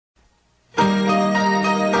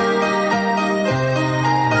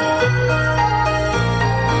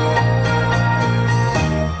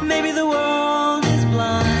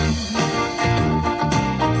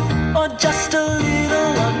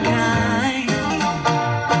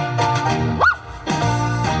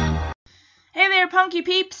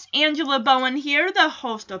Punky Peeps, Angela Bowen here, the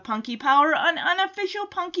host of Punky Power, an unofficial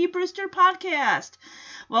Punky Brewster podcast.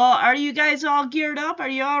 Well, are you guys all geared up? Are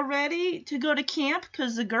you all ready to go to camp?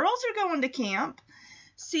 Because the girls are going to camp.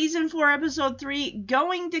 Season 4, Episode 3,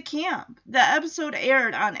 Going to Camp. The episode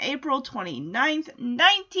aired on April 29th,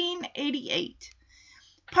 1988.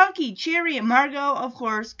 Punky, Cherry, and Margot, of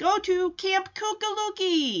course, go to Camp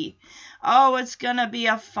Kookaluki. Oh, it's gonna be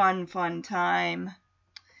a fun time.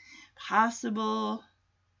 Possible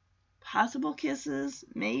kisses,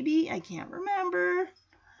 maybe, I can't remember.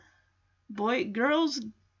 Girls,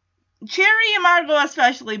 Cherry and Margot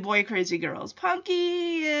especially, boy crazy girls.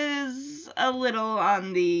 Punky is a little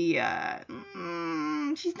on the,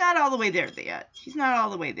 she's not all the way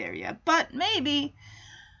there yet. But maybe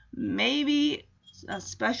a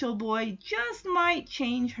special boy just might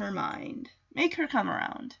change her mind. Make her come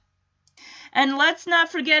around. And let's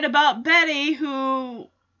not forget about Betty, who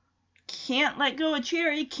can't let go of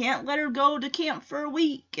Cherry, can't let her go to camp for a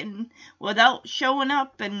week and without showing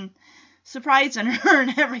up and surprising her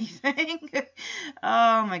and everything.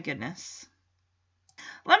 Oh my goodness.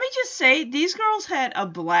 Let me just say, these girls had a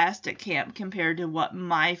blast at camp compared to what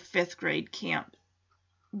my 5th grade camp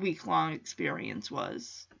week-long experience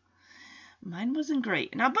was. Mine wasn't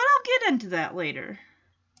great, but I'll get into that later.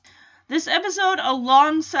 This episode,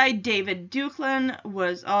 alongside David Duclin,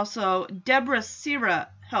 was also Deborah Sira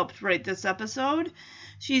helped write this episode.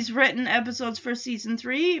 She's written episodes for Season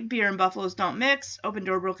 3, Beer and Buffaloes Don't Mix, Open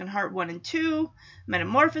Door Broken Heart 1 and 2,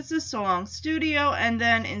 Metamorphosis, So Long Studio, and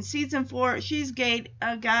then in Season 4, she's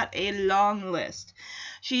got a long list.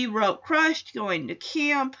 She wrote Crushed, Going to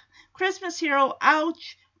Camp, Christmas Hero,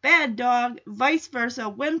 Ouch, Bad Dog, Vice Versa,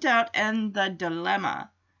 Wimped Out, and The Dilemma.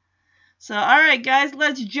 So, alright guys,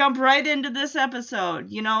 let's jump right into this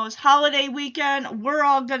episode. You know, it's holiday weekend. We're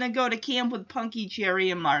all gonna go to camp with Punky,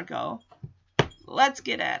 Cherry, and Margot. Let's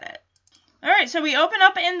get at it. Alright, so we open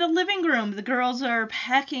up in the living room. The girls are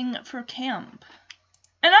packing for camp.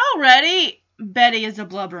 And already, Betty is a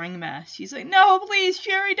blubbering mess. She's like, no, please,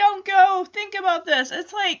 Cherry, don't go. Think about this.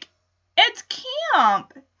 It's like, it's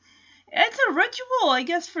camp. It's a ritual, I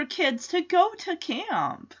guess, for kids to go to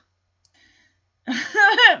camp.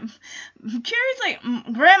 Cherry's like,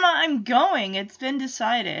 Grandma, I'm going. It's been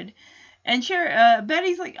decided. And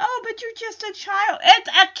Betty's like, oh, but you're just a child. It's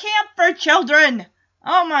a camp for children.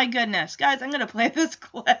 Oh, my goodness. Guys, I'm going to play this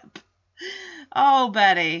clip. Oh,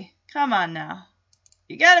 Betty. Come on now.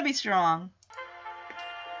 You got to be strong.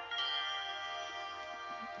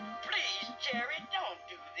 Please, Cherry, don't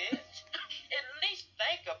do this. At least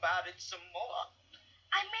think about it some more.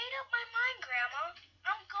 I made up my mind, Grandma.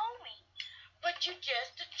 I'm going. But you're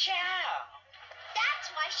just a child.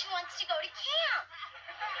 That's why she wants to go to camp.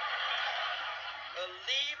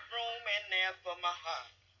 Leave room in there for my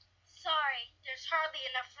heart. Sorry, there's hardly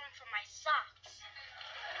enough room for my socks.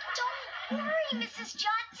 Don't worry, Mrs.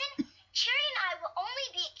 Johnson. Cherry and I will only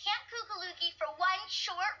be at Camp Kookaluki for 1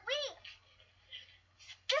 short week.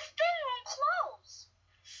 This thing won't close.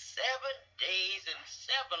 7 days and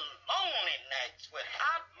 7 lonely nights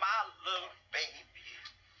without my little baby.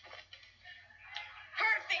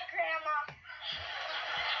 Perfect, Grandma.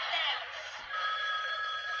 Thanks.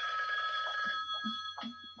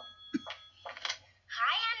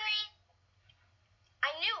 Hi, Henry. I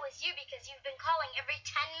knew it was you because you've been calling every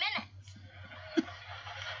 10 minutes.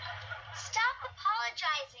 Stop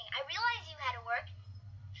apologizing. I realize you had to work.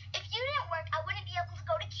 If you didn't work, I wouldn't be able to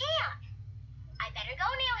go to camp. I better go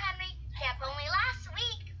now, Henry. Camp only lasts a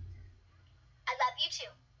week. I love you too.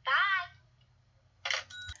 Bye.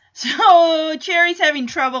 So, Cherry's having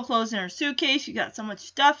trouble closing her suitcase. She got so much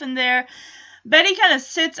stuff in there. Betty kind of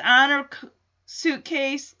sits on her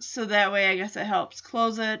suitcase, so that way I guess it helps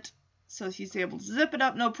close it. So she's able to zip it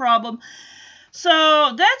up, no problem.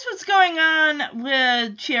 So, that's what's going on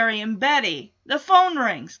with Cherry and Betty. The phone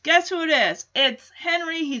rings. Guess who it is? It's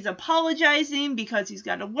Henry. He's apologizing because he's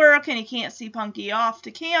got to work and he can't see Punky off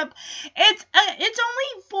to camp. It's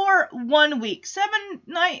only for 1 week. 7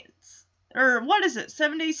 nights. Or what is it?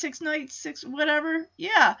 7 days, 6 nights, 6 whatever?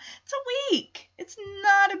 Yeah, it's a week. It's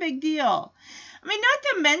not a big deal. I mean, not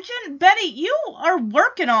to mention, Betty, you are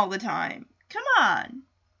working all the time. Come on.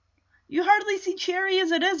 You hardly see Cherry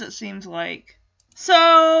as it is, it seems like.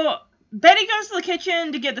 So, Betty goes to the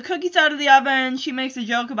kitchen to get the cookies out of the oven. She makes a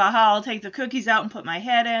joke about how I'll take the cookies out and put my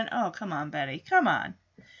head in. Oh, come on, Betty. Come on.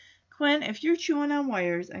 Quinn, if you're chewing on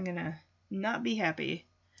wires, I'm gonna not be happy.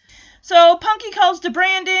 So, Punky calls to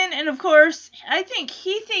Brandon, and of course, I think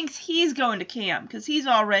he thinks he's going to camp, because he's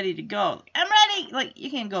all ready to go. I'm ready! Like, you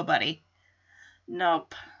can't go, buddy.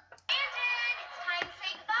 Nope. Brandon, it's time to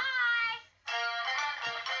say goodbye.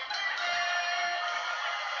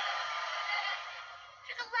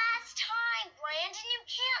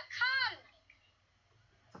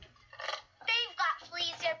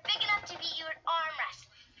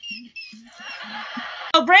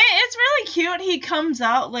 Oh, Brandon, it's really cute. He comes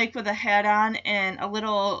out like with a hat on and a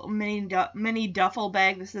little mini duffel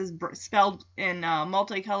bag that says spelled in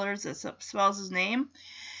multicolors that spells his name.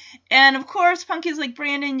 And of course, Punky's like,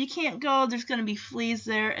 Brandon, you can't go. There's going to be fleas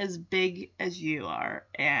there as big as you are,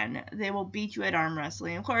 and they will beat you at arm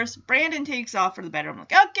wrestling. Of course, Brandon takes off for the bedroom.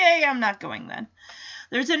 Like, okay, I'm not going then.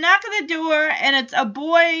 There's a knock at the door, and it's a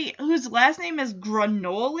boy whose last name is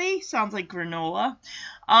Granoli. Sounds like granola.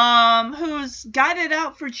 Who's got it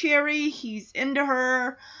out for Cherry. He's into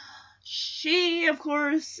her. She, of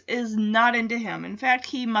course, is not into him. In fact,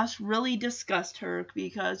 he must really disgust her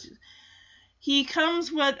because he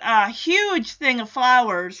comes with a huge thing of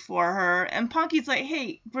flowers for her, and Punky's like,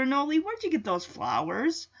 hey, Granoli, where'd you get those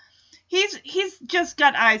flowers? He's just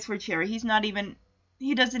got eyes for Cherry. He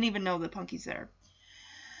doesn't even know that Punky's there.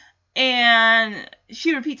 And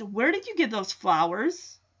she repeats, where did you get those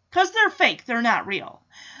flowers? Because they're fake. They're not real.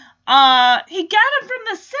 He got them from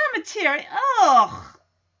the cemetery. Ugh.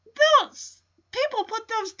 Those people put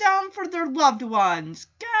those down for their loved ones.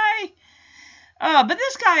 Guy. But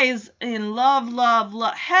this guy is in love,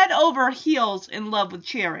 head over heels in love with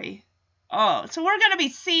Cherry. Oh, so we're going to be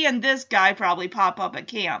seeing this guy probably pop up at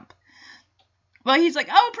camp. But he's like,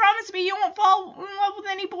 oh, promise me you won't fall in love with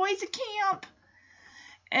any boys at camp.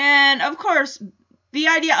 And, of course, the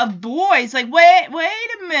idea of boys, like, wait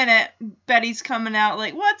a minute, Betty's coming out,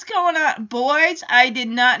 like, what's going on? Boys? I did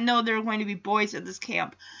not know there were going to be boys at this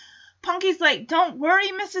camp. Punky's like, don't worry,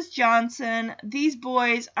 Mrs. Johnson, these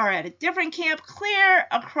boys are at a different camp clear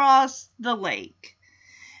across the lake.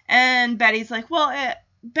 And Betty's like, well, it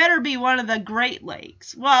better be one of the Great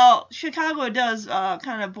Lakes. Well, Chicago does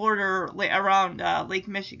kind of border around Lake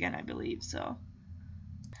Michigan, I believe, so.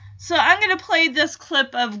 So I'm going to play this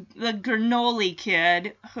clip of the Granoli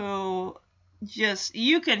kid who just,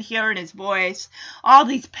 you can hear in his voice all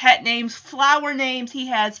these pet names, flower names he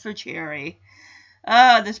has for Cherry.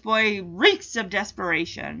 This boy reeks of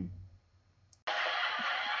desperation.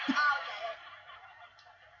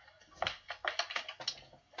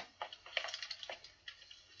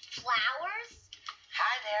 Flowers?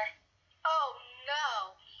 Hi there. Oh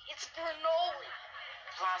no, it's Granoli.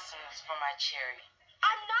 Blossoms for my Cherry.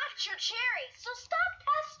 I'm not your Cherry, so stop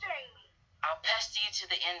pestering me. I'll pester you to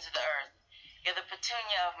the ends of the earth. You're the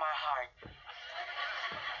petunia of my heart.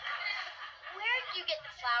 Where'd you get the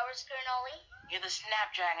flowers, Granoli? You're the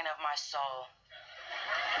snapdragon of my soul.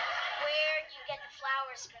 Where'd you get the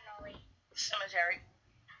flowers, Granoli? Cemetery.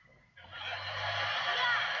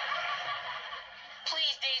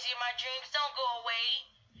 Please, Daisy of my dreams, don't go away.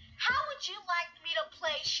 How would you like me to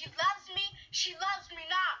play She Loves Me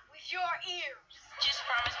Not with your ears? Just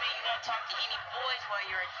promise me you won't talk to any boys while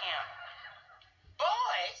you're at camp.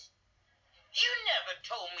 Boys? You never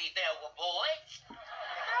told me there were boys.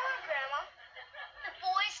 Grandma. The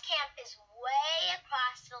boys' camp is way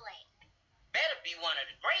across the lake. Better be one of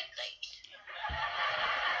the Great Lakes.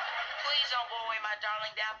 Please don't go away, my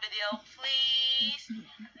darling daffodil. Please.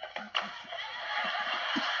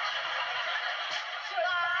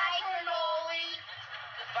 Bye, Granoli.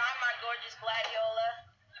 Goodbye, my gorgeous gladiola.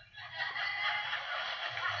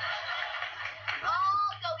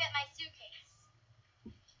 I'll go get my suitcase.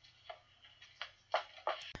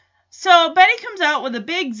 So Betty comes out with a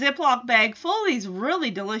big Ziploc bag full of these really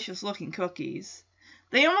delicious looking cookies.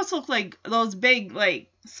 They almost look like those big, like,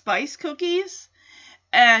 spice cookies.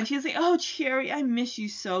 And she's like, oh, Cherry, I miss you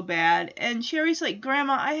so bad. And Cherry's like,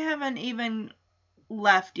 Grandma, I haven't even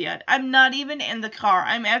left yet. I'm not even in the car.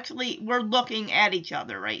 We're looking at each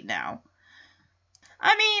other right now.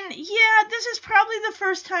 I mean, yeah, this is probably the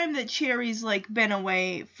first time that Cherry's, like, been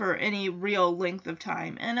away for any real length of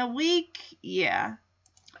time. And a week, yeah.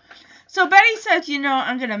 So Betty says,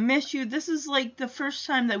 I'm going to miss you. This is, like, the first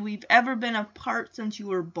time that we've ever been apart since you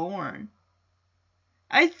were born.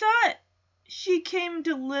 I thought Cherry came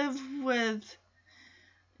to live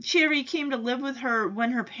with her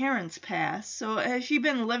when her parents passed. So has she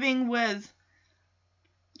been living with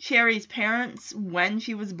Cherry's parents when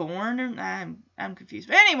she was born? I'm confused.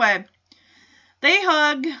 But anyway, they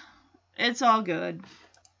hug. It's all good.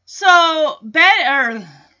 So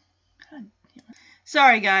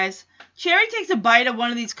sorry guys. Cherry takes a bite of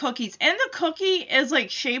one of these cookies, and the cookie is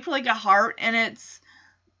like shaped like a heart, and it's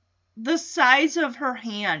the size of her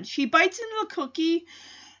hand. She bites into the cookie,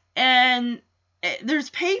 and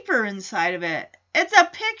there's paper inside of it. It's a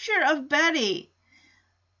picture of Betty.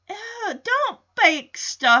 Ew, don't bake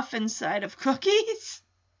stuff inside of cookies.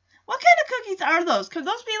 What kind of cookies are those? Could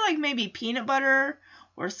those be like maybe peanut butter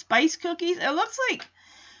or spice cookies? It looks like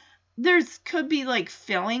could be like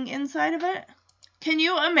filling inside of it. Can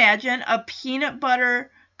you imagine a peanut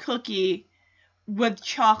butter cookie with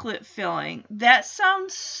chocolate filling. That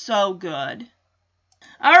sounds so good.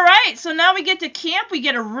 All right, so now we get to camp. We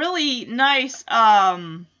get a really nice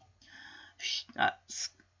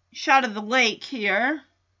shot of the lake here.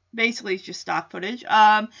 Basically, it's just stock footage.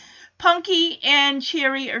 Punky and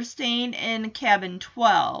Cherry are staying in cabin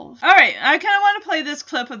 12. All right, I kind of want to play this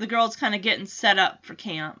clip of the girls kind of getting set up for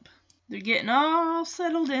camp. They're getting all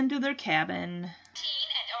settled into their cabin.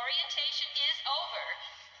 And orientation is over.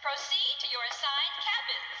 Proceed to your assigned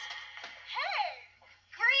cabins. Hey,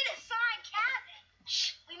 great assigned cabin.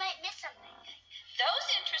 Shh, we might miss something. Those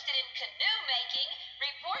interested in canoe making,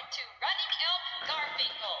 report to Running Elk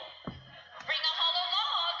Garfinkel. Bring a hollow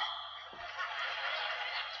log.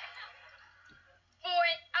 Boy,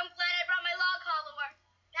 I'm glad I brought my log hollower.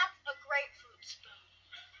 That's a grapefruit spoon.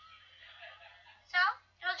 So,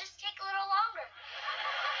 it'll just take a little longer.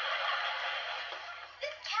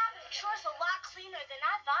 This cabin sure is a lot cleaner than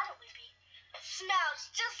I thought it would be. It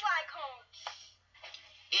smells just like home.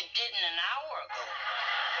 It didn't an hour ago.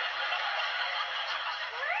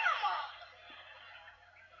 Grandma!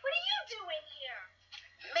 What are you doing here?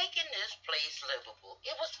 Making this place livable.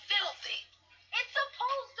 It was filthy. It's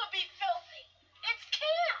supposed to be filthy. It's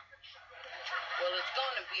camp. Well, it's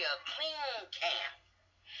going to be a clean camp.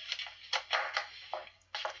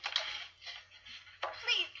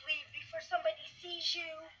 Please leave before somebody sees you.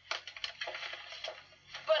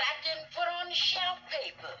 But I didn't put on the shelf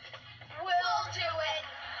paper. We'll do it.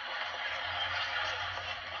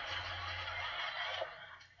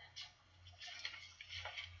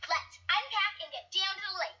 Let's unpack and get down to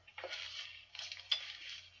the lake.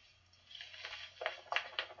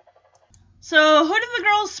 So who did the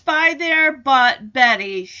girls spy there but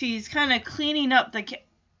Betty? She's kind of cleaning up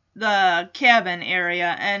the cabin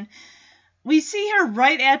area, and we see her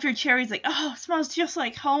right after Cherry's like, oh, it smells just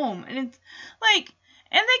like home. And it's like,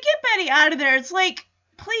 and they get Betty out of there. It's like,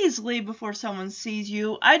 please leave before someone sees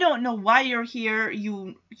you. I don't know why you're here.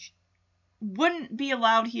 You wouldn't be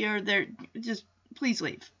allowed here. Just please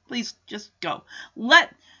leave. Please just go.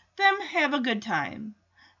 Let them have a good time.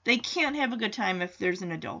 They can't have a good time if there's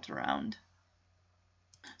an adult around.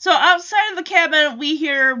 So outside of the cabin, we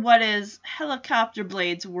hear what is helicopter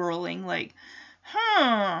blades whirling. Like,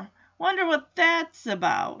 wonder what that's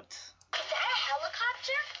about. Is that a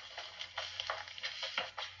helicopter?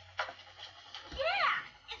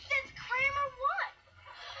 Yeah, it says Kramer 1.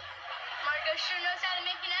 Margot sure knows how to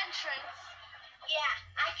make an entrance. Yeah,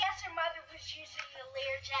 I guess her mother was using the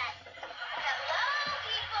Learjet. Hello,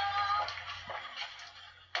 people.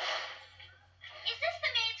 Is this the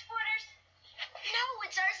maid's quarters? No,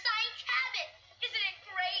 it's our assigned cabin. Isn't it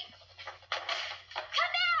great?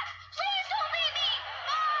 Come back! Please don't leave me!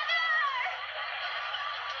 Mother!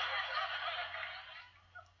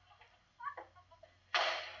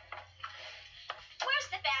 Where's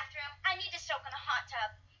the bathroom? I need to soak in the hot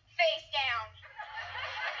tub. Face down.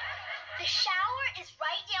 The shower is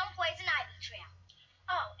right down Poison Ivy Trail.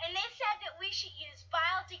 Oh, and they said that we should use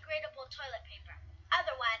biodegradable toilet paper.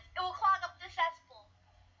 Otherwise, it will clog up the cesspool.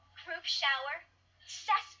 Group shower?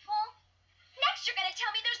 Cesspool? Next you're gonna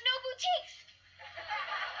tell me there's no boutiques.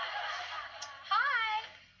 Hi.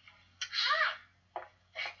 Hi.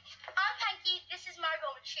 I'm Punky. This is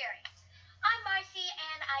Margot and Cherry. I'm Marcy,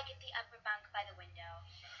 and I get the upper bunk by the window.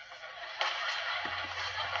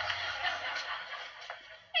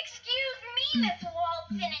 Excuse me, Miss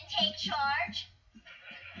Walton, and take charge.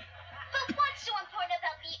 But what's so important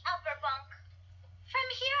about the upper bunk? From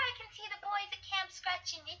here I can see the boys at Camp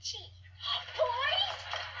Scratch and Itchy. Boys?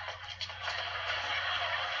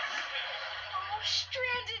 Oh,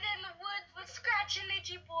 stranded in the woods with Scratch and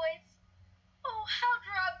Itchy boys. Oh, how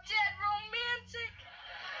drop dead romantic.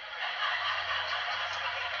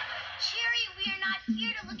 Cherry, we are not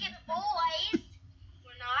here to look at boys.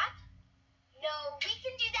 We're not? No, we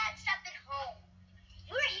can do that stuff at home.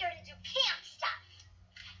 We're here to do camp stuff.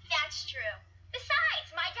 That's true.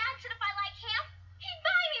 Besides, my dad said if I like camp, he'd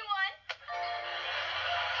buy me one.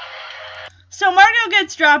 So Margot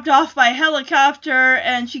gets dropped off by helicopter,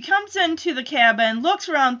 and she comes into the cabin, looks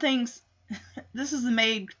around, thinks, this is the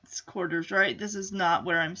maid's quarters, right? This is not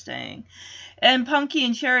where I'm staying. And Punky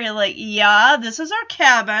and Cherry are like, yeah, this is our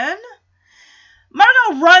cabin.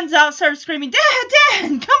 Margot runs out, starts screaming,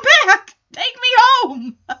 Dad, come back! Take me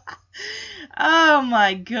home! Oh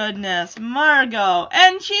my goodness, Margot.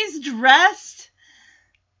 And she's dressed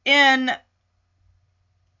in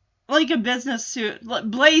like a business suit,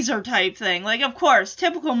 blazer type thing. Like, of course,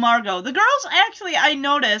 typical Margot. The girls actually, I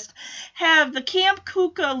noticed, have the Camp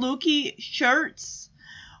Kukaluki shirts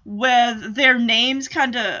with their names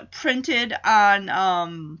kind of printed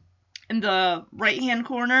on in the right-hand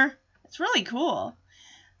corner. It's really cool.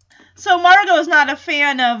 So Margot's not a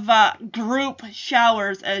fan of group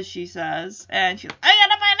showers, as she says. And she's like, I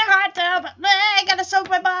gotta find a hot tub. I gotta soak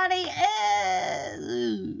my body.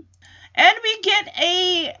 And we get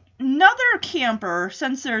another camper.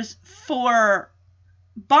 Since there's 4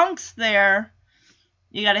 bunks there,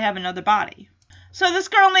 you gotta have another body. So this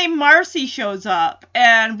girl named Marcy shows up,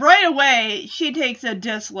 and right away, she takes a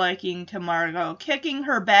disliking to Margot, kicking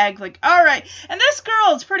her bag like, alright, and this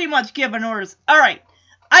girl is pretty much giving orders, alright,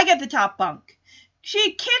 I get the top bunk.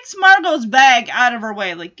 She kicks Margot's bag out of her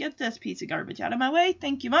way, like, get this piece of garbage out of my way,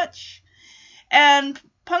 thank you much. And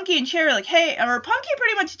Punky and Cherry like, hey, or Punky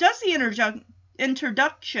pretty much does the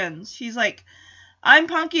introductions. She's like, I'm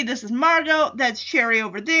Punky, this is Margot, that's Cherry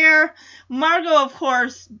over there. Margot, of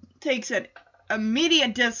course, takes an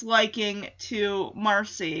immediate disliking to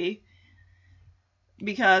Marcy,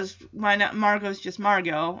 because why not? Margot's just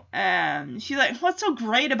Margot. And she's like, what's so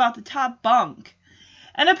great about the top bunk?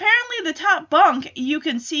 And apparently the top bunk, you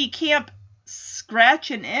can see Camp Scratch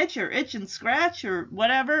and Itch, or Itch and Scratch, or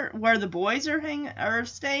whatever, where the boys are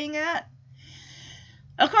staying at.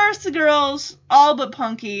 Of course, the girls, all but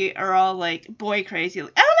Punky, are all like boy crazy.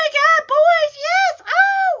 Like, oh my god, boys, yes,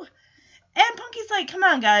 oh! And Punky's like, come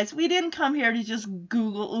on, guys, we didn't come here to just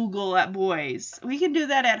oogle at boys. We can do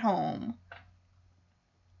that at home.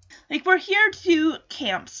 Like, we're here to do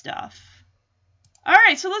camp stuff.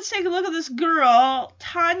 Alright, so let's take a look at this girl.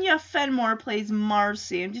 Tanya Fenmore plays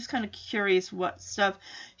Marcy. I'm just kind of curious what stuff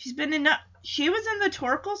she's been in. She was in the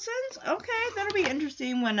Torkelsons? Okay, that'll be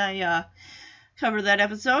interesting when I cover that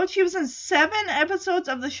episode. She was in 7 episodes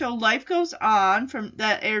of the show Life Goes On,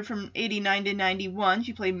 that aired from 89 to 91.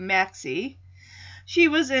 She played Maxie. She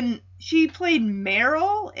played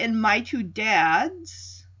Meryl in My Two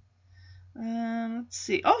Dads. Let's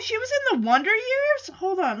see. Oh, she was in the Wonder Years?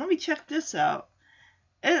 Hold on, let me check this out.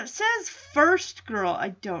 It says First Girl. I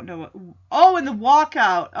don't know what. Oh, in the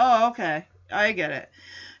Walkout. Oh, okay. I get it.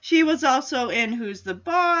 She was also in Who's the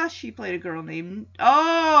Boss. She played a girl named...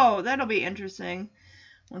 Oh, that'll be interesting.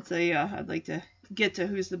 Once I'd like to get to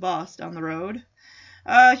Who's the Boss down the road.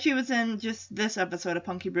 She was in just this episode of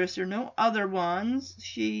Punky Brewster. No other ones.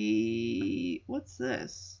 What's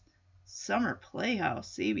this? Summer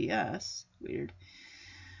Playhouse. CBS. Weird.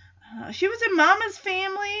 She was in Mama's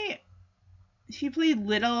Family. She played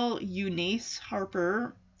Little Eunice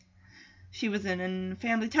Harper. She was in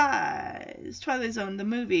Family Ties, Twilight Zone, the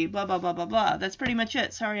movie, blah, blah, blah, blah, blah. That's pretty much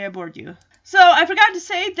it. Sorry I bored you. So, I forgot to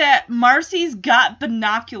say that Marcy's got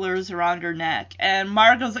binoculars around her neck. And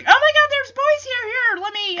Margot's like, oh my god, there's boys here.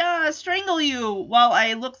 Let me strangle you while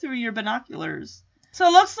I look through your binoculars. So,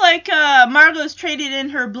 it looks like Margot's traded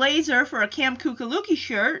in her blazer for a Camp Kookaluki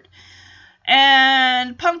shirt.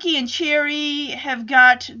 And Punky and Cherry have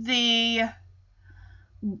got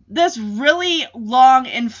this really long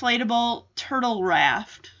inflatable turtle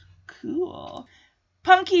raft. Cool.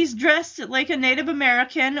 Punky's dressed like a Native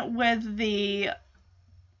American with the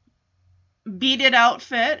beaded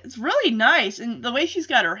outfit. It's really nice. And the way she's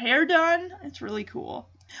got her hair done, it's really cool.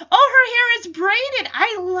 Oh, her hair is braided.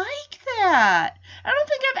 I like that. I don't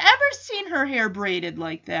think I've ever seen her hair braided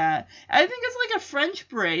like that. I think it's like a French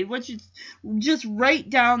braid, which is just right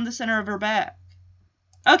down the center of her back.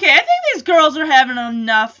 Okay, I think these girls are having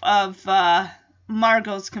enough of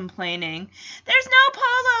Margot's complaining. There's no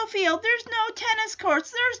polo field. There's no tennis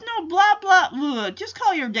courts. There's no blah, blah. Ugh, just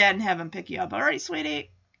call your dad and have him pick you up. All right,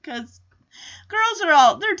 sweetie? Because girls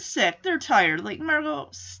are they're sick. They're tired. Like, Margot,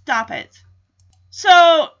 stop it.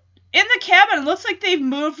 So, in the cabin, it looks like they've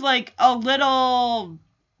moved, like, a little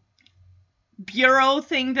bureau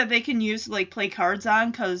thing that they can use to, like, play cards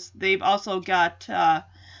on. Because they've also got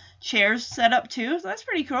chairs set up too, so that's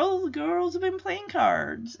pretty cool. The girls have been playing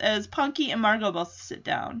cards as Punky and Margot both sit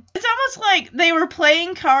down. It's almost like they were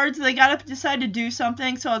playing cards, they got to decide to do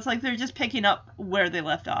something, so it's like they're just picking up where they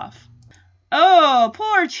left off. Oh,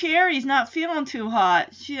 poor Cherry's not feeling too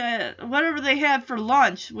hot. She whatever they had for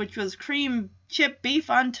lunch, which was cream chip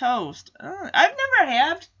beef on toast. I've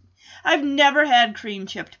never had cream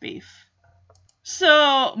chipped beef.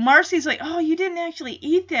 So, Marcy's like, oh, you didn't actually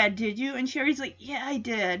eat that, did you? And Cherry's like, yeah, I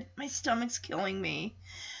did. My stomach's killing me.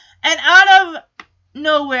 And out of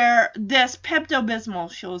nowhere, this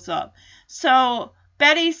Pepto-Bismol shows up. So,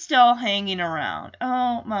 Betty's still hanging around.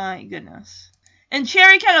 Oh, my goodness. And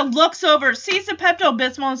Cherry kind of looks over, sees the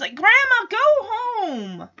Pepto-Bismol, and is like, Grandma, go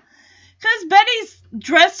home. Because Betty's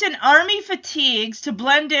dressed in army fatigues to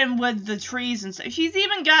blend in with the trees and stuff. She's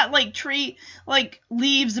even got, like, tree, like,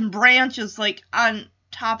 leaves and branches, like, on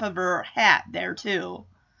top of her hat there, too.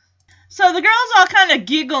 So the girls all kind of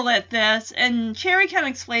giggle at this, and Cherry kind of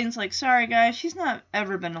explains, like, sorry guys, she's not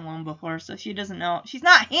ever been alone before, so she doesn't know. She's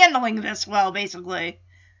not handling this well, basically.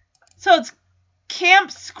 So it's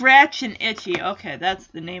Camp Scratch and Itchy. Okay, that's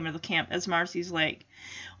the name of the camp, as Marcy's like.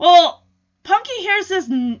 Well, Punky hears this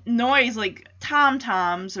noise, like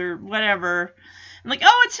tom-toms or whatever. I'm like,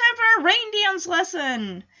 oh, it's time for a rain dance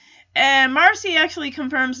lesson. And Marcy actually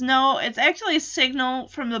confirms, no, it's actually a signal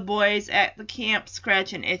from the boys at the Camp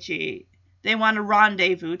Scratch and Itchy. They want to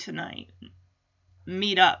rendezvous tonight.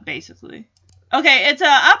 Meet up, basically. Okay, it's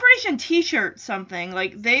Operation T-shirt something.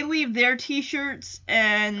 Like, they leave their T-shirts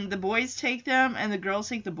and the boys take them, and the girls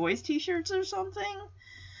take the boys' T-shirts or something.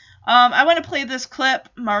 I want to play this clip.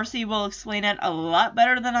 Marcy will explain it a lot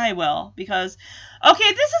better than I will, because,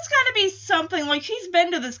 okay, this is going to be something, like, she's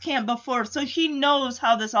been to this camp before, so she knows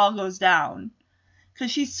how this all goes down.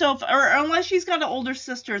 Because she's or unless she's got an older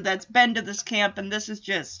sister that's been to this camp, and this is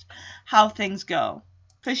just how things go.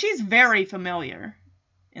 Because she's very familiar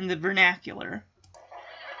in the vernacular.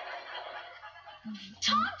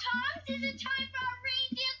 Tom-toms, is it time for our rain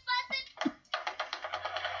dance lesson?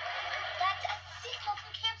 That's a signal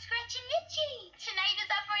from Camp Scratch and Itchy. Tonight is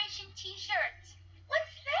Operation T-shirt.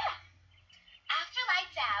 What's that? After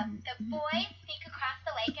lights out, the boys sneak across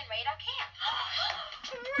the lake and raid our camp.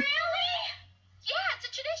 Really? Yeah, it's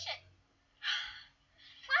a tradition.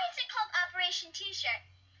 Why is it called Operation T-shirt?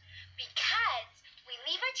 Because we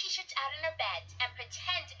leave our T-shirts out in our beds and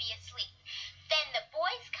pretend to be asleep. Then the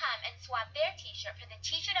boys come and swap their T-shirt for the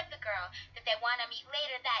T-shirt of the girl that they want to meet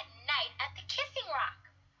later that night at the Kissing Rock.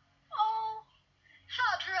 Oh,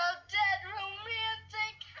 how drop-dead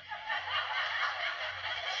romantic.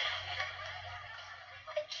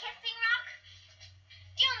 The Kissing Rock?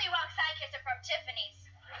 The only rocks I kiss are from Tiffany's.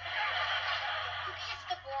 You kissed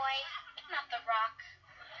the boy, not the rock.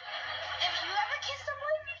 Have you ever kissed a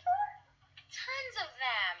boy before? Tons of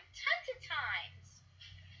them. Tons of times.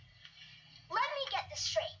 Let me get this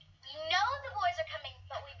straight. We know the boys are coming,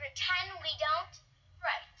 but we pretend we don't?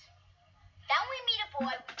 Right. Then we meet a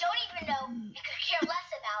boy we don't even know and could care less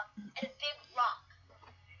about at a big rock.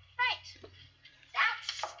 Right. That's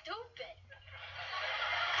stupid.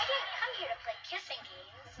 I didn't come here to play kissing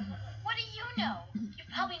games. What do you know? You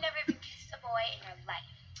probably never even kissed a boy in your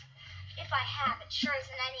life. If I have, it sure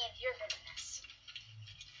isn't any of your business.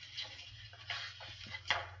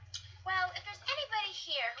 Well, if there's anybody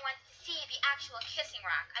here who wants to see the actual Kissing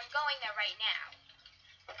Rock, I'm going there right now.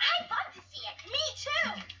 I'd love to see it. Me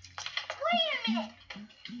too. Wait a minute.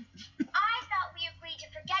 I thought we agreed to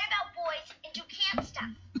forget about boys and do camp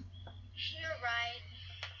stuff. You're right.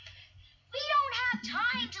 We don't have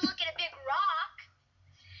time to look at a big rock.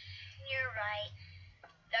 You're right.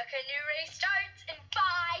 The canoe race starts in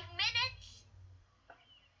 5 minutes.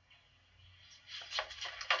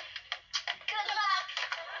 Good luck.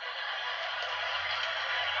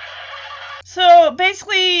 So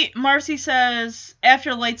basically, Marcy says,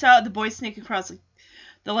 after lights out, the boys sneak across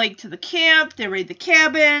the lake to the camp. They raid the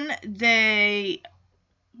cabin.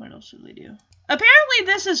 What else should they do? Apparently,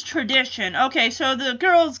 this is tradition. Okay, so the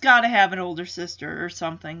girl's got to have an older sister or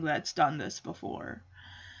something that's done this before,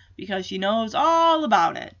 because she knows all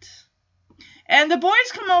about it. And the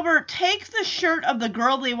boys come over, take the shirt of the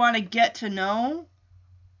girl they want to get to know.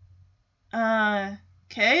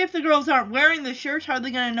 Okay, if the girls aren't wearing the shirt, how are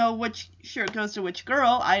they going to know which shirt goes to which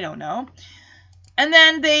girl? I don't know. And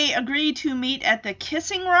then they agree to meet at the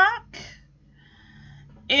Kissing Rock.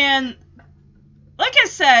 And like I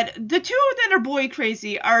said, the two that are boy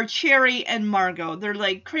crazy are Cherry and Margot. They're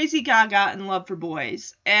like crazy gaga in love for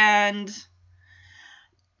boys. And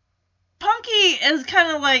Punky is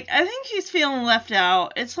kind of like, I think she's feeling left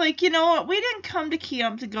out. It's like, you know what, we didn't come to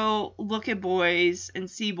camp to go look at boys and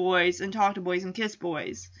see boys and talk to boys and kiss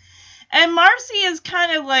boys. And Marcy is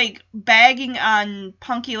kind of like bagging on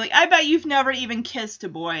Punky, like, I bet you've never even kissed a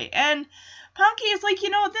boy. And Punky is like,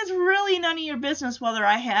 you know what, that's really none of your business whether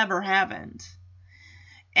I have or haven't.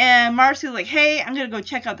 And Marcy's like, hey, I'm going to go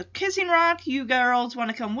check out the Kissing Rock. You girls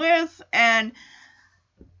want to come with? And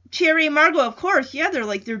Cherry and Margot, of course, yeah,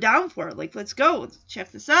 they're down for it. Like, let's go. Let's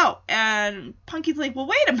check this out. And Punky's like, well,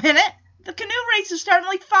 wait a minute. The canoe race is starting in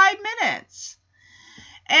like 5 minutes.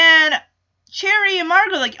 And Cherry and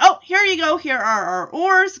Margot like, oh, here you go. Here are our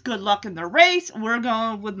oars. Good luck in the race. We're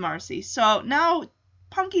going with Marcy. So now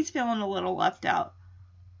Punky's feeling a little left out.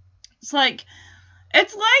 It's like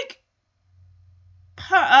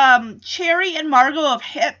Cherry and Margot have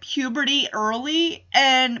hit puberty early,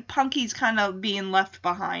 and Punky's kind of being left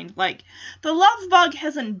behind. Like, the love bug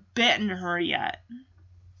hasn't bitten her yet.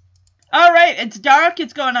 All right, it's dark.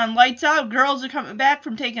 It's going on lights out. Girls are coming back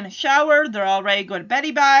from taking a shower. They're all ready to go to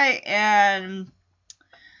Betty Bye, and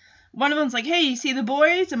one of them's like, hey, you see the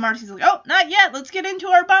boys? And Marcy's like, oh, not yet. Let's get into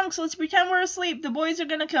our bunks. Let's pretend we're asleep. The boys are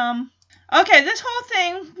going to come. Okay, this whole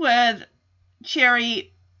thing with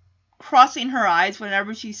Cherry crossing her eyes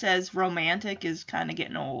whenever she says romantic is kind of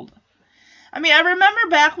getting old. I mean, I remember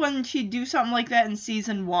back when she'd do something like that in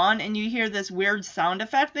season 1, and you hear this weird sound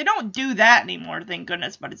effect. They don't do that anymore, thank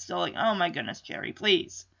goodness, but it's still like, oh my goodness, Cherry,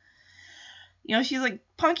 please. You know, she's like,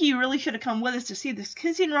 Punky, you really should have come with us to see this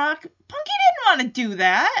kissing rock. Punky didn't want to do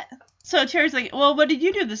that. So Cherry's like, well, what did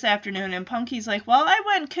you do this afternoon? And Punky's like, well, I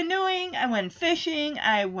went canoeing, I went fishing,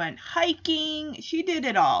 I went hiking. She did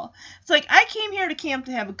it all. It's like, I came here to camp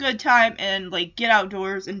to have a good time and, like, get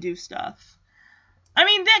outdoors and do stuff. I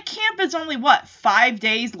mean, that camp is only, 5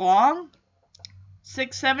 days long?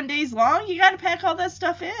 6, 7 days long? You gotta pack all that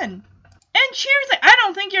stuff in. And Cherry's like, I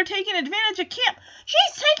don't think you're taking advantage of camp.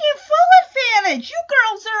 She's taking full advantage. You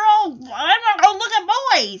girls are all, I'm gonna go look at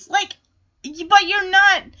boys. Like, but you're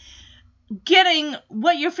not getting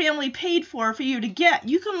what your family paid for you to get.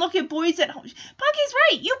 You can look at boys at home. Punky's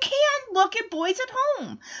right. You can look at boys at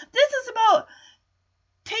home. This is about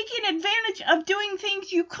taking advantage of doing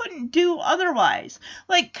things you couldn't do otherwise,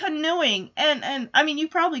 like canoeing, and I mean, you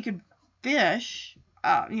probably could fish,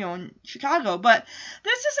 in Chicago, but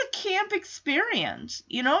this is a camp experience,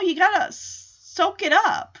 you gotta soak it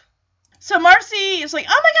up. So Marcy is like,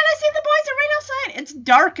 oh my god, I see the boys are right outside. It's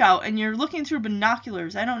dark out, and you're looking through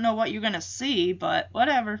binoculars. I don't know what you're gonna see, but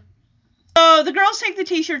whatever. So the girls take the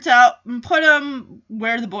t-shirts out and put them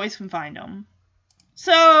where the boys can find them.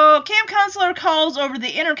 So, camp counselor calls over the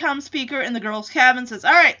intercom speaker in the girls' cabin, says,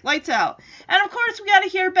 all right, lights out. And, of course, we got to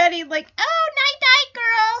hear Betty, like, oh, night-night,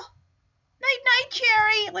 girl. Night-night,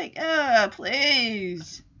 Cherry. Like,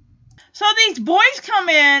 please. So, these boys come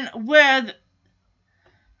in with,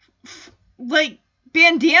 like,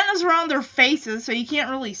 bandanas around their faces so you can't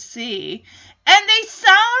really see. And they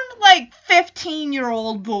sound like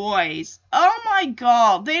 15-year-old boys. Oh my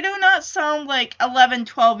god. They do not sound like 11,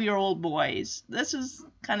 12-year-old boys. This is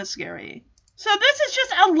kind of scary. So this is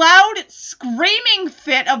just a loud screaming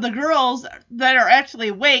fit of the girls that are actually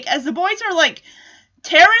awake as the boys are like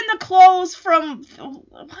tearing the clothes from...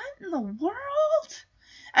 What in the world?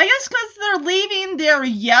 I guess because they're leaving their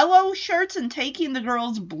yellow shirts and taking the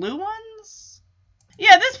girls' blue ones?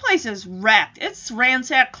 Yeah, this place is wrecked. It's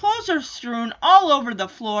ransacked. Clothes are strewn all over the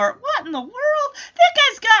floor. What in the world? That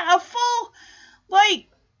guy's got a full,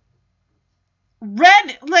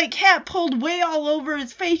 red, hat pulled way all over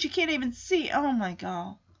his face. You can't even see. Oh, my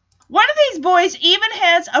God. One of these boys even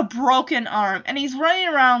has a broken arm, and he's running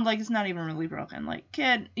around like it's not even really broken. Like,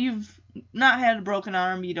 kid, you've not had a broken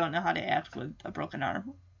arm. You don't know how to act with a broken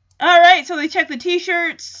arm. All right, so they check the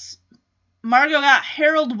T-shirts. Margot got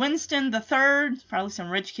Harold Winston III, probably some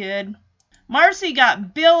rich kid. Marcy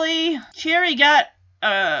got Billy. Cherry got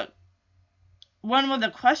one with a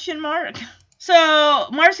question mark. So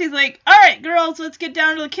Marcy's like, all right, girls, let's get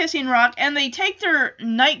down to the kissing rock. And they take their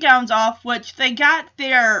nightgowns off, which they got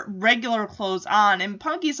their regular clothes on. And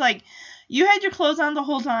Punky's like, you had your clothes on the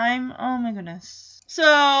whole time? Oh, my goodness.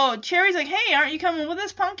 So Cherry's like, hey, aren't you coming with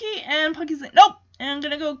us, Punky? And Punky's like, nope. And I'm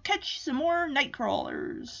gonna go catch some more night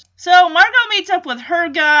crawlers. So Margot meets up with her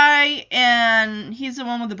guy, and he's the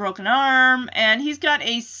one with the broken arm, and he's got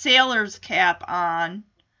a sailor's cap on.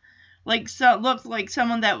 Looks like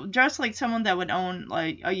someone that, dressed like someone that would own,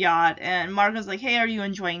 like, a yacht. And Margot's like, hey, are you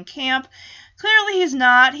enjoying camp? Clearly he's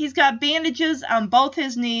not. He's got bandages on both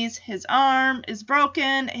his knees. His arm is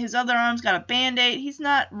broken. His other arm's got a Band-Aid. He's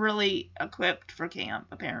not really equipped for camp,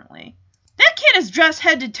 apparently. That kid is dressed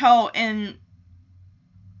head to toe in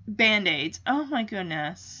Band-Aids. Oh my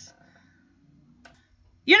goodness.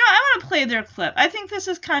 I want to play their clip. I think this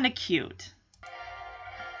is kind of cute. I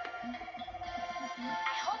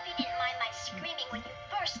hope you didn't mind my screaming when you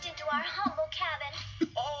burst into our humble cabin.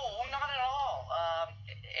 Oh, not at all.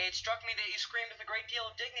 It struck me that you screamed with a great deal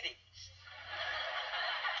of dignity.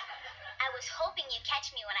 I was hoping you'd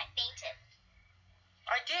catch me when I fainted.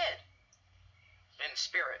 I did. In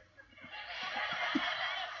spirit.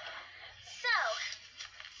 So,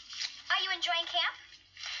 are you enjoying camp?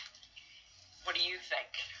 What do you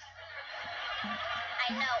think?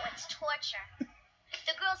 I know, it's torture.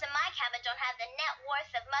 The girls in my cabin don't have the net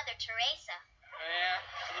worth of Mother Teresa. Yeah,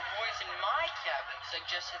 the boys in my cabin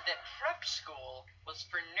suggested that prep school was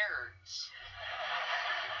for nerds.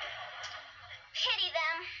 Pity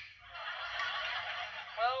them.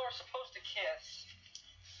 Well, we're supposed to kiss.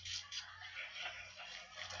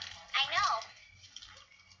 I know.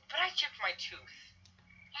 But I chipped my tooth.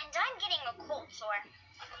 And I'm getting a cold sore.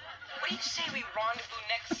 What do you say we rendezvous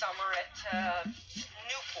next summer at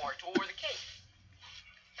Newport or the Cape?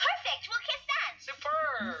 Perfect. We'll kiss then.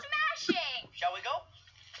 Superb. Smashing. Shall we go?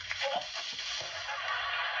 Oh.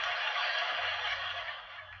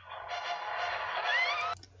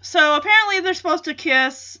 So apparently they're supposed to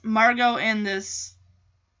kiss, Margot and this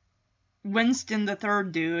Winston the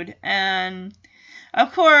Third dude, and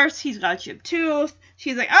of course he's got a chipped tooth.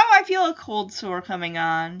 She's like, oh, I feel a cold sore coming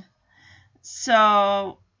on.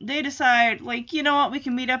 So they decide, like, you know what, we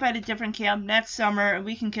can meet up at a different camp next summer and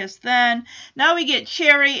we can kiss then. Now we get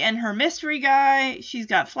Cherry and her mystery guy. She's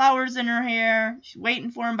got flowers in her hair. She's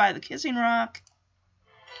waiting for him by the kissing rock.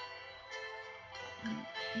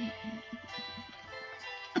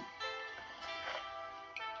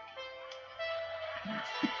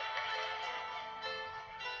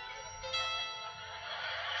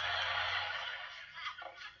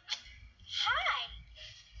 Hi.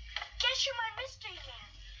 Guess you're my mystery man.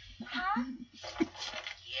 Huh?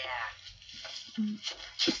 Yeah.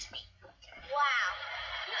 Kiss me. Wow.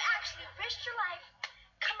 You actually risked your life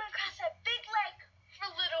coming across that big lake for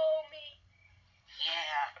little old me.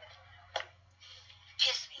 Yeah.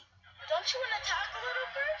 Kiss me. Don't you want to talk a little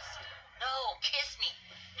first? No, kiss me.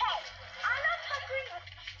 Hey, I'm not talking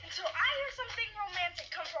until I hear something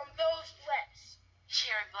romantic come from those lips.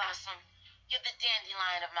 Cherry Blossom, you're the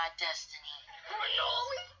dandelion of my destiny.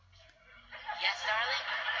 Granola? Yes, darling?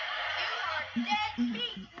 You are dead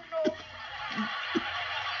meat, Granola.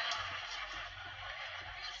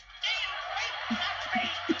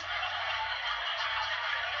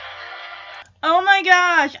 Oh my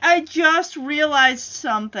gosh, I just realized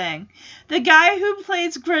something. The guy who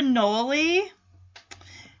plays Granoli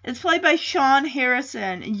is played by Sean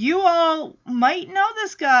Harrison. You all might know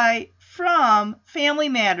this guy from Family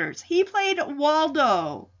Matters. He played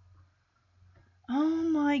Waldo. Oh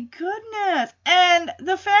my goodness. And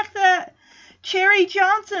the fact that Cherry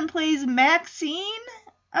Johnson plays Maxine,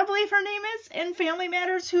 I believe her name is, in Family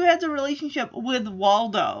Matters, who has a relationship with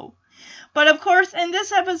Waldo. But of course, in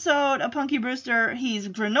this episode of Punky Brewster, he's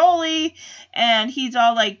Granoli, and he's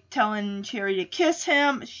all like telling Cherry to kiss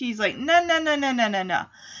him. She's like, no.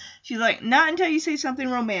 She's like, not until you say something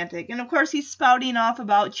romantic. And of course, he's spouting off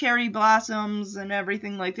about cherry blossoms and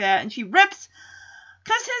everything like that. And she rips,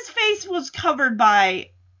 because his face was covered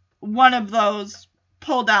by one of those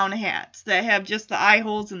pull-down hats that have just the eye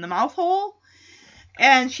holes and the mouth hole.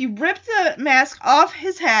 And she ripped the mask off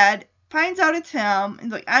his head, finds out it's him,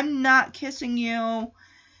 and like, I'm not kissing you.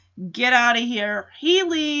 Get out of here. He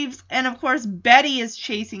leaves, and of course, Betty is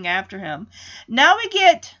chasing after him. Now we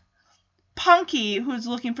get Punky, who's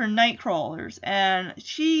looking for night crawlers, and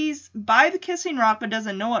she's by the kissing rock but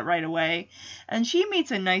doesn't know it right away, and she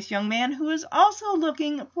meets a nice young man who is also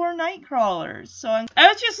looking for night crawlers. So I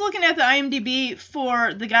was just looking at the IMDb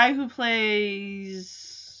for the guy who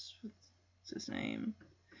plays, what's his name?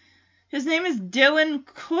 His name is Dylan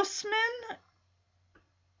Kussman,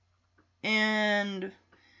 and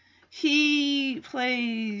he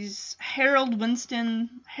plays Harold Winston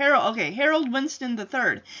the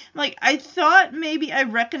Third. Like, I thought maybe I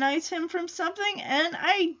recognize him from something, and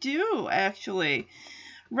I do actually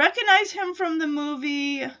recognize him from the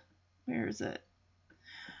movie. Where is it?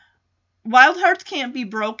 Wild Hearts Can't Be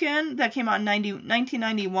Broken. That came out in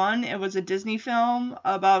 1991. It was a Disney film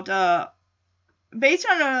about based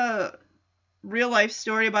on a real life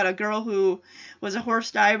story about a girl who was a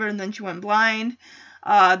horse diver and then she went blind.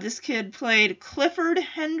 This kid played Clifford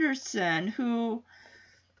Henderson, who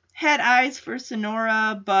had eyes for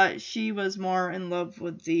Sonora, but she was more in love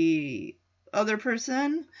with the other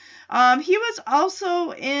person. He was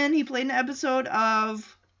also he played in the episode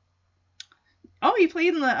of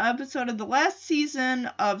the last season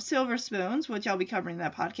of Silver Spoons, which I'll be covering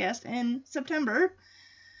that podcast in September.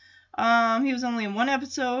 He was only in one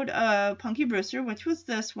episode of Punky Brewster, which was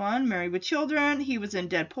this one, Married with Children. He was in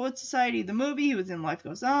Dead Poets Society, the movie. He was in Life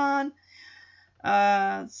Goes On.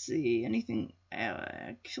 Let's see, anything I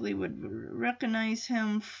actually would recognize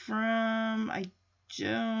him from? I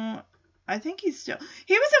think he was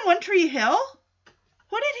in One Tree Hill?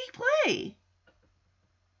 What did he play?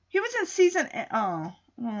 He was in season,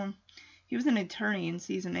 he was an attorney in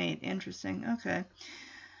season 8. Interesting, okay.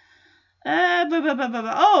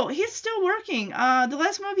 Oh, he's still working. The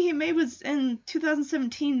last movie he made was in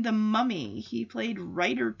 2017, The Mummy. He played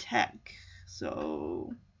Writer Tech,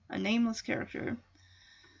 so a nameless character.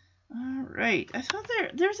 All right, I thought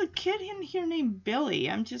there's a kid in here named Billy.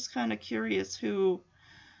 I'm just kind of curious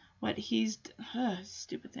what he's.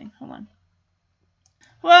 Stupid thing. Hold on.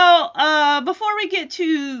 Well, before we get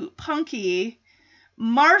to Punky,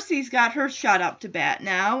 Marcy's got her shot up to bat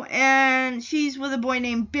now, and she's with a boy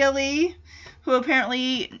named Billy, who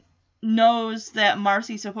apparently knows that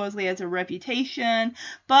Marcy supposedly has a reputation,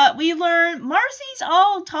 but we learn Marcy's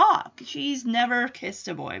all talk. She's never kissed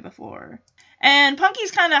a boy before. And Punky's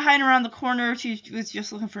kind of hiding around the corner. She was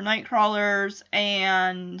just looking for night crawlers,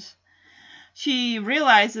 and she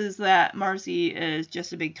realizes that Marcy is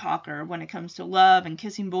just a big talker when it comes to love and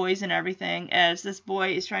kissing boys and everything, as this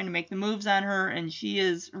boy is trying to make the moves on her, and she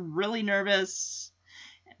is really nervous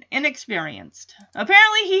and inexperienced.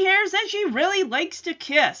 Apparently he hears that she really likes to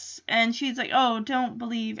kiss, and she's like, oh, don't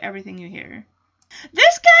believe everything you hear.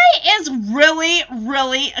 This guy is really,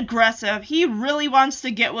 really aggressive. He really wants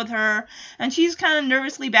to get with her, and she's kind of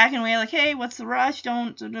nervously backing away like, hey, what's the rush?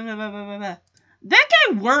 Don't... That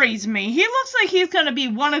guy worries me. He looks like he's going to be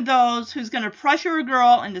one of those who's going to pressure a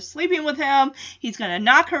girl into sleeping with him. He's going to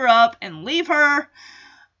knock her up and leave her.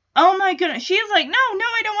 Oh my goodness. She's like, no,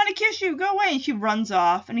 I don't want to kiss you. Go away. And she runs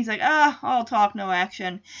off. And he's like, all talk, no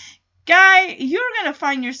action. Guy, you're going to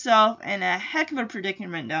find yourself in a heck of a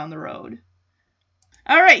predicament down the road.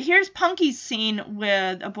 Alright, here's Punky's scene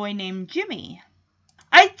with a boy named Jimmy.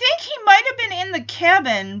 I think he might have been in the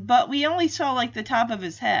cabin, but we only saw like the top of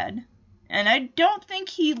his head. And I don't think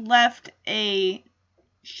he left a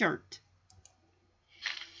shirt.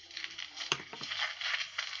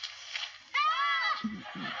 Hi,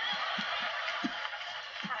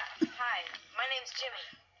 my name's Jimmy.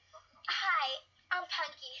 Hi, I'm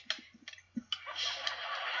Punky.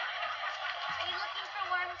 Are you looking for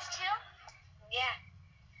worms too? Yeah,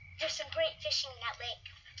 There's some great fishing in that lake.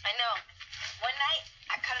 I know. One night,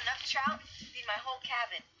 I caught enough trout to feed my whole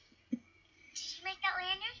cabin. Did you make that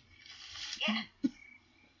lanyard? Yeah.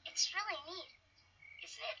 It's really neat.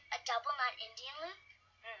 Isn't it a double knot Indian loop?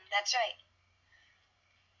 That's right.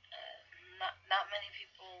 Not many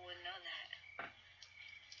people would know that.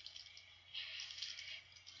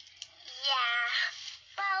 Yeah.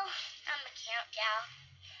 Well, I'm a camp gal.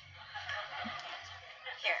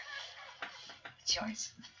 Here. It's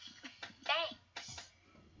yours. Thanks.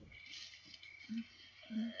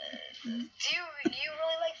 Do you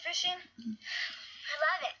really like fishing? I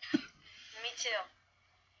love it. Me too.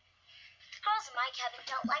 The girls in my cabin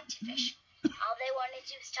don't like to fish. All they want to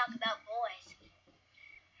do is talk about boys.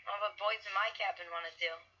 All the boys in my cabin want to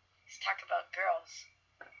do is talk about girls.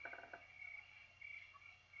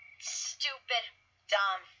 Stupid.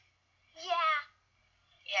 Dumb. Yeah.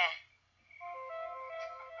 Yeah.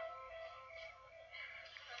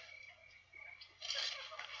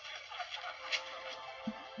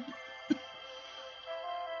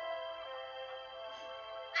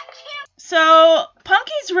 So,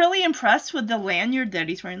 Punky's really impressed with the lanyard that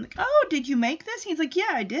he's wearing. Like, oh, did you make this? He's like, yeah,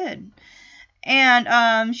 I did.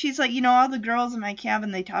 And she's like, all the girls in my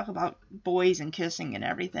cabin, they talk about boys and kissing and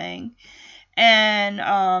everything.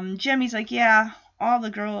 And Jimmy's like, yeah, all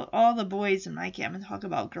the boys in my cabin talk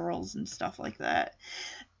about girls and stuff like that.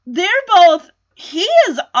 He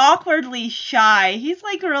is awkwardly shy. He's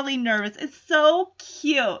like really nervous. It's so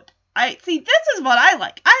cute. This is what I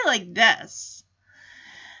like. I like this.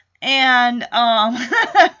 And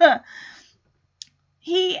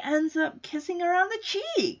he ends up kissing her on the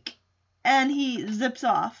cheek. And he zips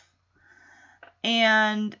off.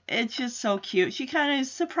 And it's just so cute. She kind of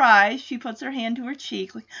is surprised. She puts her hand to her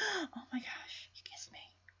cheek. Like, oh my gosh, you kissed me.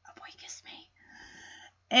 A boy kissed me.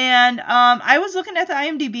 And I was looking at the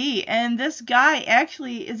IMDb. And this guy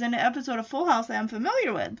actually is in an episode of Full House that I'm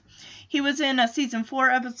familiar with. He was in a season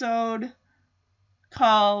 4 episode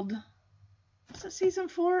called... Was it season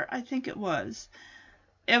 4? I think it was.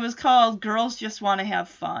 It was called Girls Just Want to Have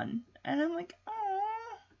Fun. And I'm like,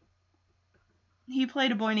 oh. He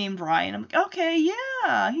played a boy named Brian. I'm like, okay,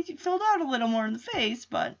 yeah. He filled out a little more in the face,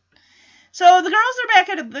 but... So the girls are back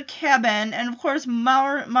at the cabin, and of course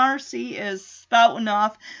Marcy is spouting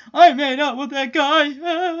off, I made out with that guy.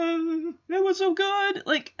 It was so good.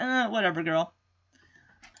 Like, whatever, girl.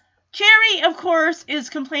 Cherry, of course, is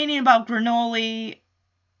complaining about Granoli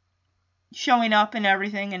showing up and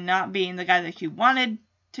everything and not being the guy that she wanted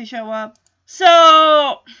to show up.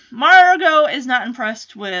 So, Margot is not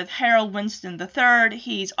impressed with Harold Winston III.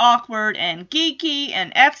 He's awkward and geeky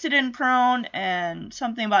and accident-prone, and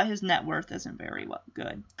something about his net worth isn't very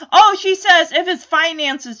good. Oh, she says if his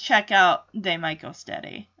finances check out, they might go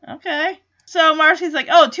steady. Okay. So, Marcy's like,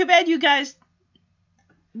 oh, too bad you guys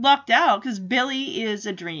lucked out, because Billy is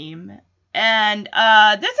a dream. And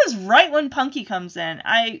this is right when Punky comes in.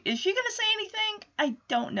 Is she going to say anything? I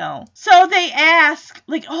don't know. So they ask,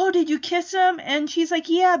 like, oh, did you kiss him? And she's like,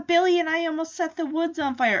 yeah, Billy and I almost set the woods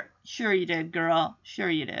on fire. Sure you did, girl. Sure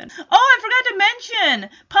you did. Oh, I forgot to mention,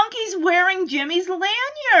 Punky's wearing Jimmy's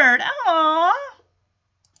lanyard. Aww.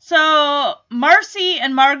 So, Marcy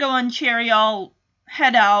and Margot and Cherry all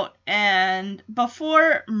head out, and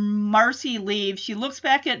before Marcy leaves, she looks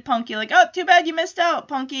back at Punky like, oh, too bad you missed out,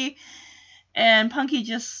 Punky. And Punky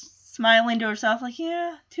just smiling to herself like,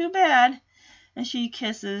 yeah, too bad. And she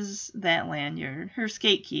kisses that lanyard, her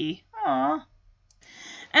skate key. Aww.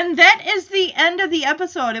 And that is the end of the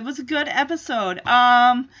episode. It was a good episode.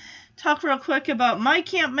 Talk real quick about my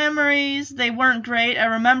camp memories. They weren't great. I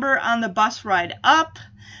remember on the bus ride up,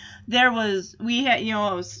 it was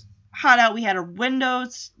hot out. We had our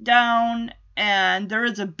windows down, and there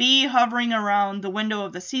was a bee hovering around the window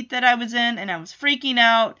of the seat that I was in, and I was freaking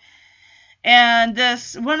out. And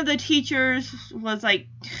one of the teachers was like,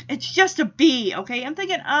 it's just a bee, okay? I'm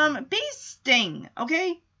thinking, bees sting,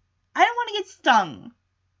 okay? I don't want to get stung.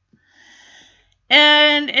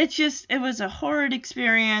 And it was a horrid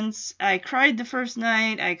experience. I cried the first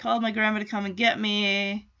night. I called my grandma to come and get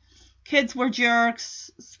me. Kids were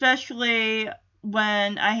jerks, especially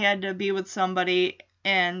when I had to be with somebody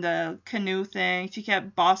and the canoe thing. She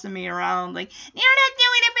kept bossing me around like, you're not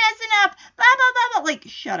doing it fast enough, blah, blah, blah, blah. Like,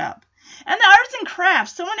 shut up. And the arts and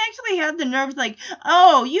crafts, someone actually had the nerve like,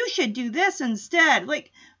 oh, you should do this instead.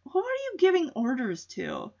 Like, who are you giving orders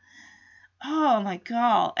to? Oh my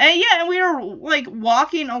god. And we were like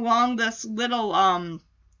walking along this little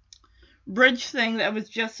bridge thing that was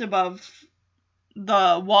just above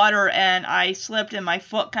the water, and I slipped and my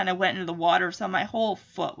foot kind of went into the water, so my whole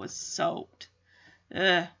foot was soaked.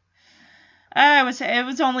 Ugh. It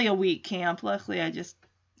was only a week camp. Luckily I just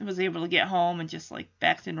was able to get home and just like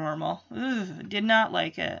back to normal. Ugh, did not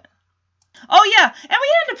like it. Oh yeah, and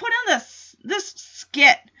we had to put on this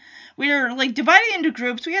skit. We were like divided into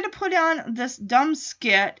groups. We had to put on this dumb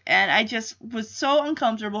skit, and I just was so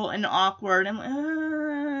uncomfortable and awkward.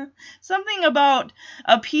 And something about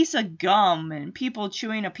a piece of gum and people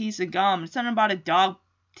chewing a piece of gum. Something about a dog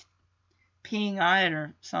peeing on it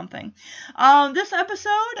or something. This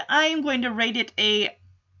episode, I am going to rate it a.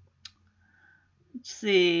 Let's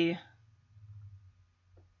see.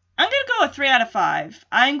 I'm going to go with 3 out of 5.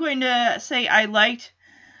 I'm going to say I liked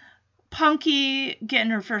Punky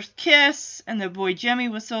getting her first kiss, and the boy Jimmy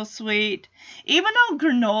was so sweet. Even though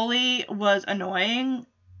Granoli was annoying,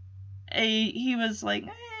 he was like,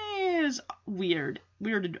 it was weird,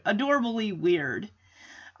 adorably weird.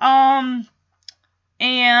 And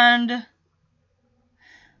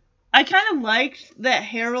I kind of liked that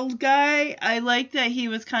Harold guy. I liked that he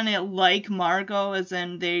was kind of like Margot, as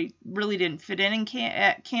in they really didn't fit in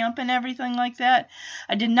at camp and everything like that.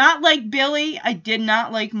 I did not like Billy. I did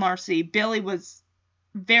not like Marcy. Billy was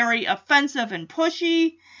very offensive and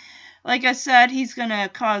pushy. Like I said, he's going to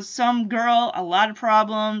cause some girl a lot of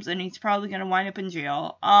problems, and he's probably going to wind up in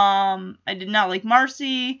jail. I did not like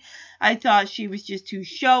Marcy. I thought she was just too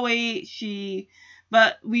showy.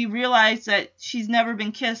 But we realized that she's never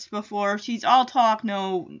been kissed before. She's all talk,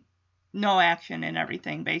 no action and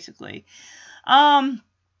everything, basically. Punky's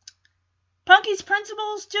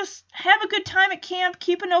principles, just have a good time at camp,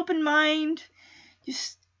 keep an open mind,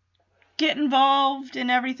 just get involved in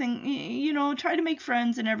everything, try to make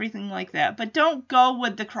friends and everything like that. But don't go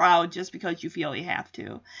with the crowd just because you feel you have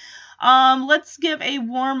to. Let's give a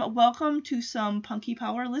warm welcome to some Punky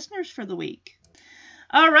Power listeners for the week.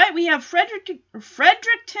 All right, we have Fredericton,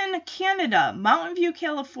 Canada, Mountain View,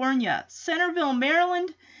 California, Centerville,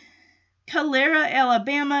 Maryland, Calera,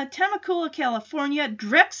 Alabama, Temecula, California,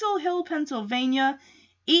 Drexel Hill, Pennsylvania,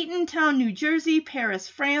 Eatontown, New Jersey, Paris,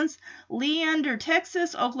 France, Leander,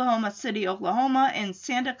 Texas, Oklahoma City, Oklahoma, and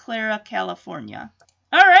Santa Clara, California.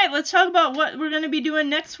 All right, let's talk about what we're going to be doing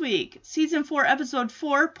next week. Season 4, Episode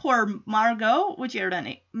 4, Poor Margot, which aired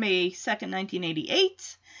on May 2nd,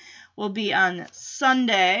 1988. Will be on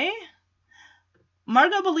Sunday.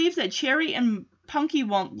 Margot believes that Cherry and Punky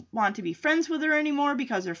won't want to be friends with her anymore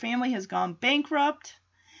because her family has gone bankrupt.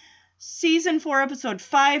 Season 4, Episode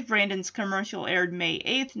 5, Brandon's commercial aired May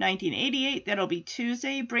 8th, 1988. That'll be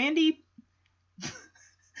Tuesday.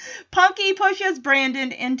 Punky pushes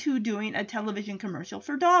Brandon into doing a television commercial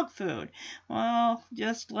for dog food. Well,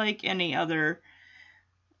 just like any other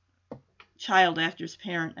child actor's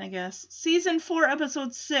parent, I guess. Season 4,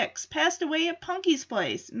 Episode 6, Passed Away at Punky's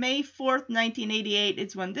Place. May 4th, 1988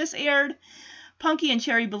 is when this aired. Punky and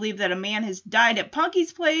Cherry believe that a man has died at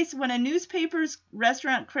Punky's Place. When a newspaper's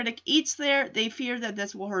restaurant critic eats there, they fear that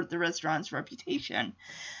this will hurt the restaurant's reputation.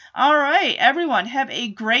 All right, everyone, have a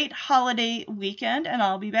great holiday weekend, and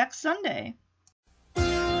I'll be back Sunday.